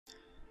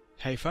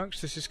Hey folks,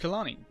 this is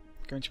Kalani,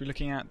 going to be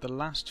looking at the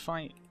last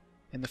fight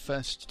in the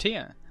first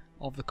tier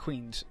of the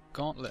Queens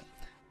Gauntlet.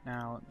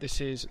 Now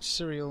this is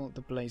Suriel the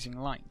Blazing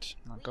Light.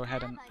 I'll go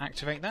ahead and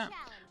activate that.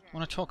 I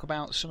want to talk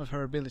about some of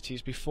her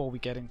abilities before we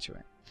get into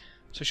it.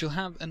 So she'll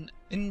have an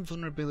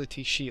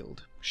invulnerability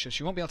shield, so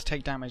she won't be able to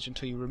take damage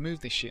until you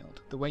remove this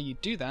shield. The way you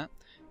do that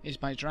is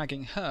by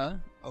dragging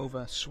her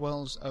over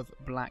swirls of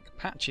black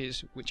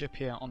patches which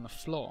appear on the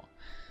floor.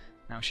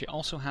 Now she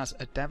also has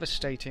a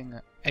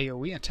devastating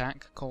AoE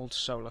attack called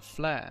Solar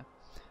Flare.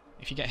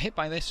 If you get hit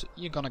by this,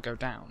 you're gonna go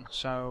down.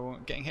 So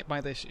getting hit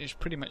by this is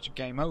pretty much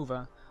game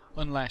over,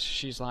 unless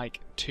she's like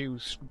 2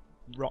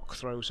 rock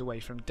throws away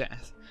from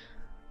death.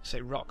 I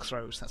say rock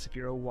throws, that's if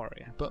you're a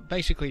warrior. But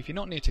basically, if you're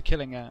not near to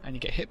killing her and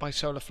you get hit by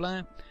Solar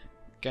Flare,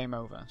 game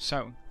over.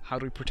 So how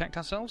do we protect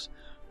ourselves?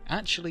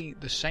 Actually,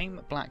 the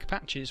same black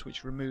patches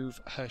which remove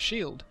her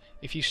shield,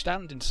 if you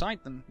stand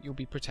inside them, you'll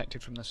be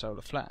protected from the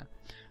Solar Flare.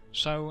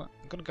 So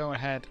I'm going to go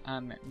ahead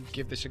and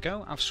give this a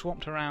go. I've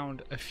swapped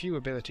around a few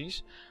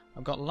abilities.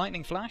 I've got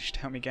Lightning Flash to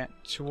help me get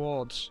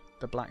towards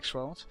the black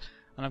swirls,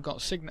 and I've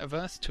got Signet of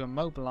Earth to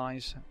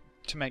immobilize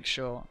to make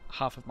sure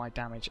half of my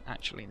damage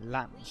actually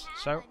lands.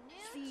 So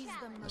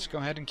let's go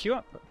ahead and queue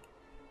up.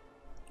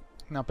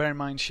 Now bear in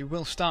mind she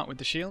will start with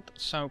the shield,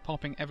 so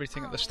popping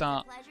everything at the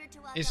start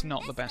is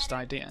not the best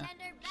idea.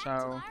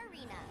 So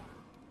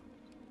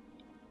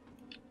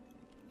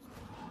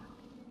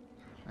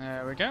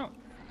there we go.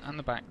 And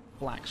the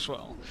black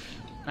swirl.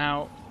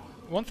 Now,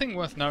 one thing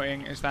worth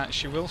noting is that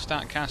she will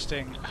start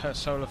casting her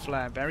Solar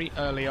Flare very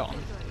early on.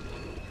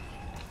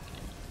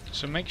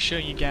 So make sure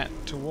you get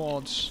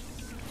towards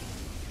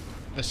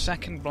the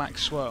second black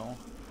swirl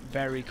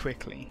very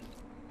quickly.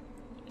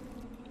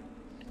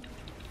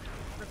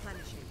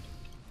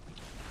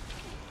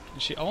 And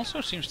she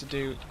also seems to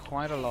do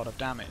quite a lot of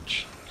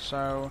damage,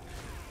 so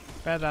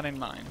bear that in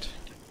mind.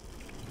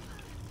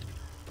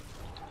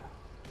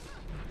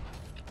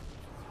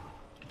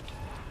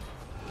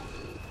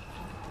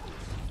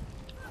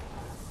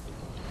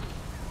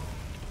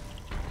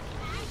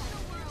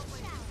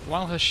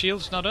 While her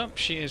shield's not up,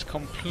 she is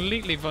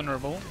completely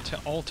vulnerable to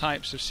all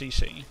types of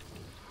CC.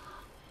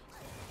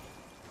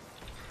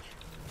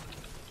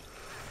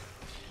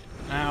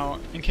 Now,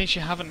 in case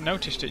you haven't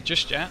noticed it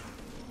just yet,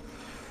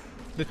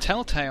 the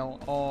telltale,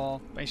 or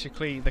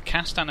basically the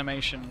cast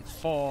animation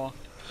for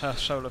her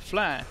Solar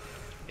Flare,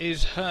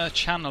 is her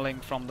channeling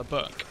from the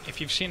book. If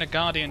you've seen a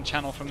Guardian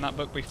channel from that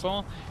book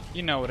before,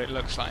 you know what it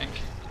looks like.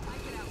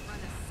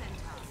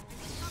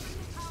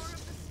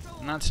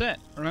 And that's it.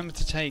 Remember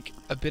to take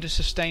a bit of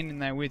sustain in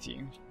there with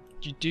you.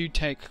 You do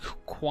take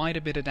quite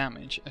a bit of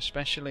damage,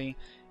 especially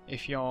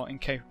if you're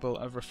incapable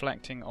of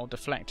reflecting or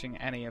deflecting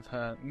any of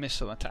her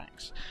missile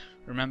attacks.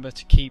 Remember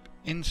to keep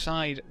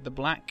inside the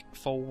black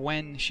for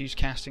when she's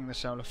casting the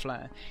Solar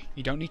Flare.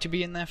 You don't need to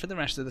be in there for the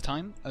rest of the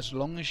time. As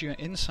long as you're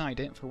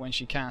inside it for when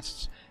she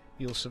casts,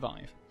 you'll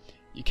survive.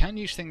 You can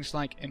use things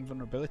like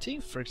invulnerability.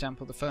 For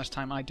example, the first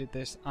time I did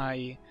this,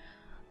 I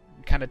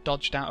kind of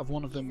dodged out of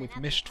one of them with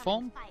Mist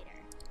Form.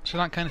 So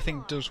that kind of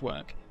thing does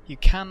work. You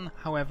can,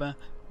 however,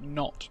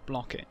 not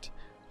block it.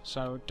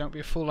 So don't be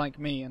a fool like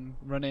me and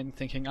run in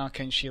thinking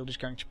Arcane Shield is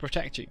going to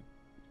protect you.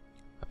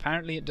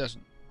 Apparently it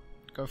doesn't.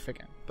 Go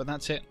figure. But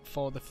that's it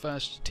for the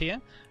first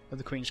tier of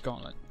the Queen's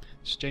Gauntlet.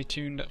 Stay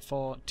tuned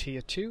for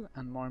tier 2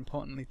 and more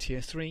importantly tier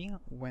 3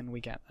 when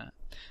we get there.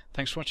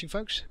 Thanks for watching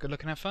folks, good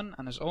luck and have fun,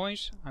 and as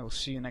always, I will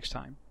see you next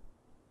time.